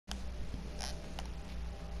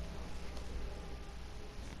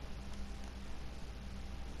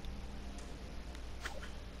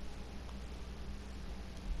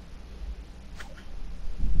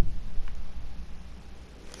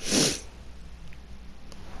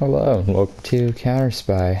Hello, welcome to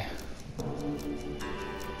CounterSpy.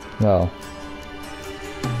 Well,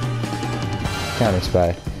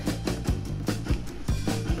 CounterSpy.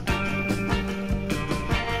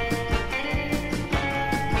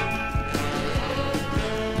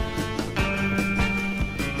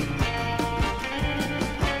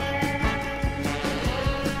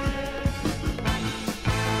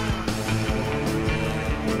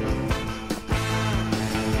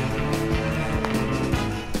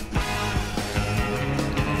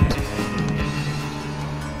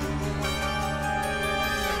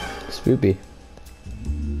 Spoopy.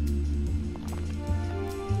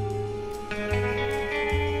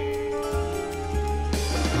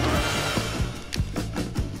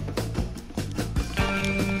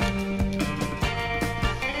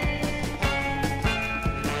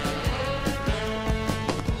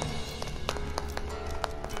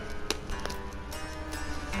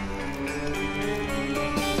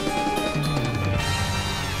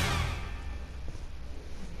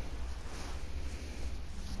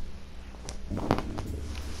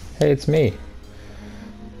 Hey, it's me.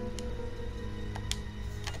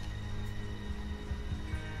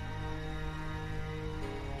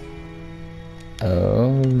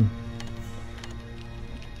 Oh.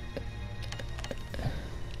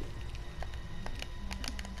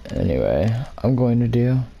 Anyway, I'm going to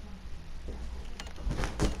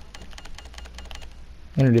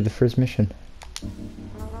the first mission.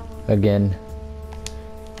 Again.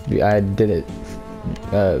 I did it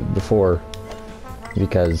before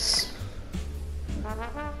because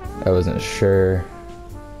I wasn't sure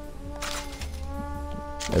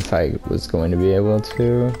if I was going to be able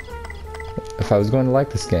to, if I was going to like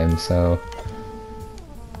this game, so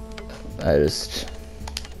I just,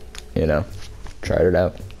 you know, tried it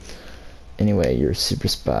out. Anyway, you're a super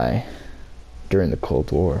spy during the Cold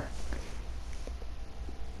War.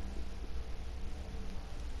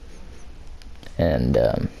 And,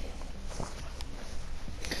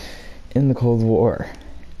 in the Cold War,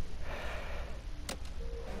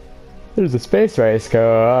 there's a space race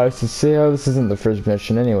go. See how this isn't the first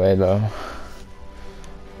mission anyway, though.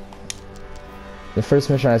 The first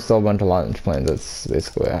mission I stole a bunch of launch planes. That's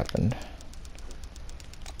basically what happened.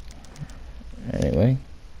 Anyway.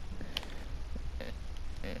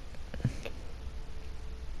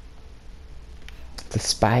 It's a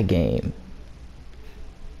spy game.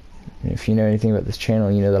 And if you know anything about this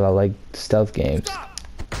channel, you know that I like stealth games.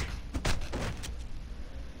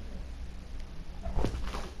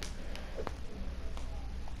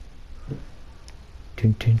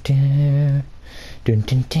 Dun, dun, dun. Dun,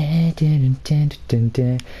 dun, dun, dun, dun, dun,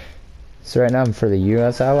 dun. So right now I'm for the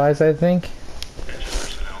U.S. allies, I think.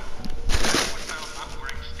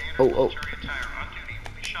 Oh.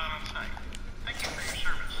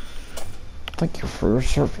 Thank you for your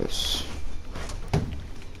service.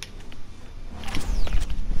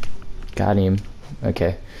 Got him.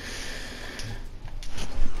 Okay.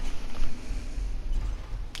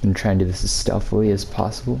 I'm trying to do this as stealthily as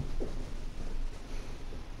possible.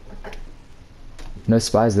 No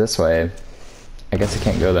spies this way. I guess I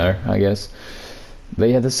can't go there, I guess. But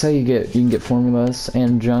yeah, this is how you can get formulas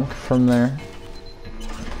and junk from there.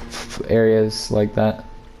 Areas like that.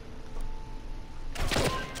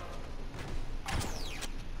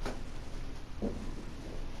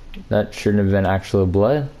 That shouldn't have been actual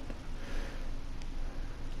blood.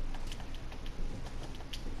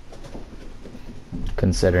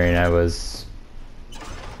 Considering I was...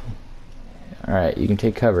 Alright, you can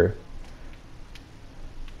take cover.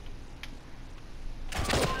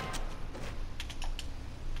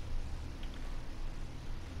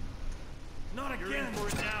 Not again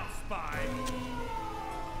for now, spy.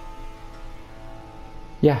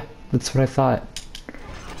 Yeah, that's what I thought.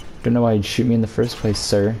 Don't know why you'd shoot me in the first place,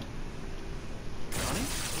 sir.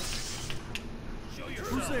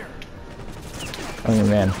 Who's there? Oh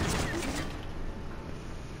man.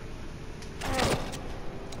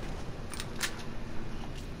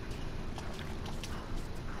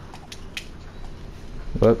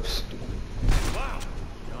 Whoops. Wow.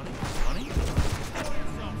 Johnny?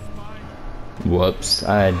 Whoops.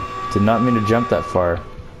 I did not mean to jump that far.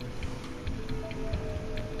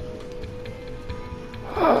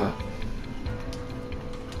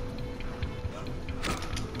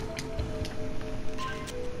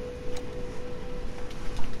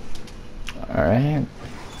 Alright.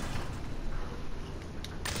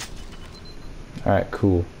 Alright,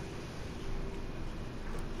 cool.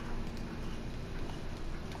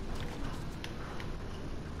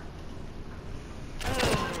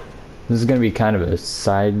 This is going to be kind of a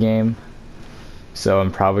side game, so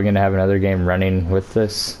I'm probably going to have another game running with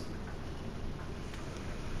this.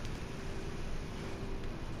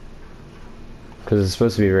 because it's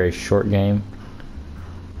supposed to be a very short game.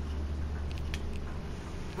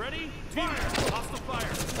 Ready? Fire! Hostile fire!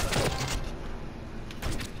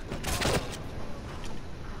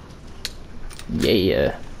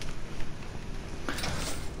 Yeah.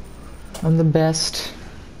 I'm the best.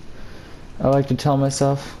 I like to tell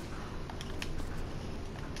myself.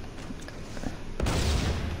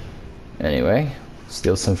 Anyway,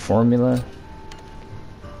 steal some formula.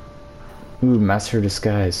 Ooh, Master of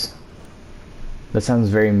Disguise. That sounds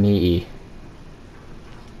very meaty.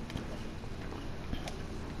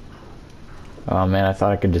 Oh man, I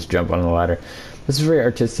thought I could just jump on the ladder. This is a very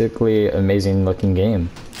artistically amazing looking game.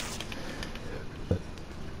 I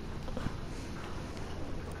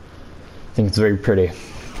think it's very pretty.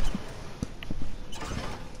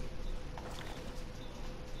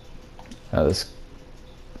 Oh, this.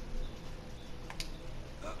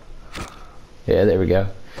 Yeah, there we go.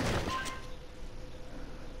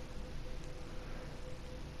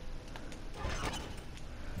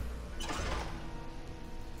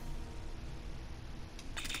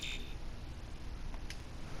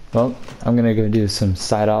 Well, I'm gonna go do some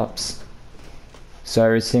side ops. So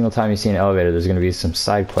every single time you see an elevator, there's gonna be some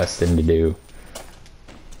side questing to do.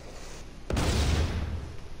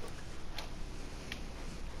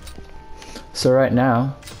 So right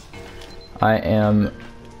now, I am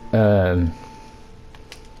an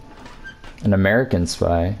American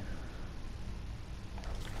spy.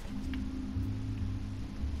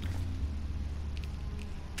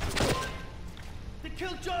 They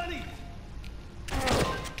killed Johnny!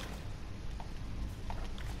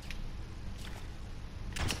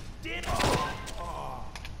 Damn!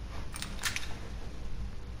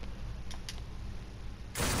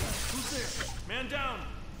 Who's there? Man down!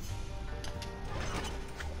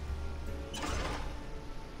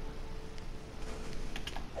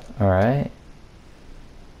 All right.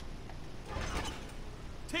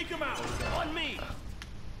 Take him out! On me!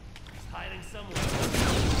 He's hiding somewhere.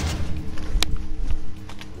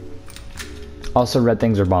 Also, red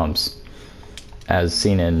things are bombs, as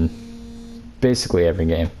seen in basically every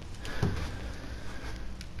game.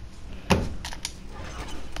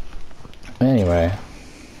 Anyway,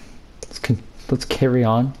 let's carry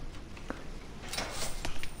on.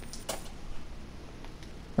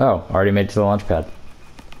 Oh, already made it to the launch pad.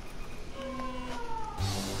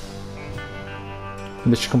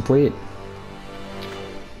 Mission complete.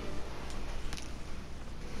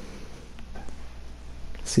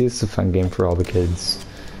 See, it's a fun game for all the kids.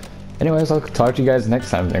 Anyways, I'll talk to you guys next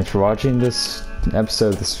time. Thanks for watching this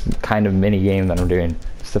episode, this kind of mini game that I'm doing.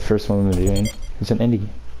 It's the first one I'm doing. It's an indie game.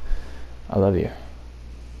 I love you.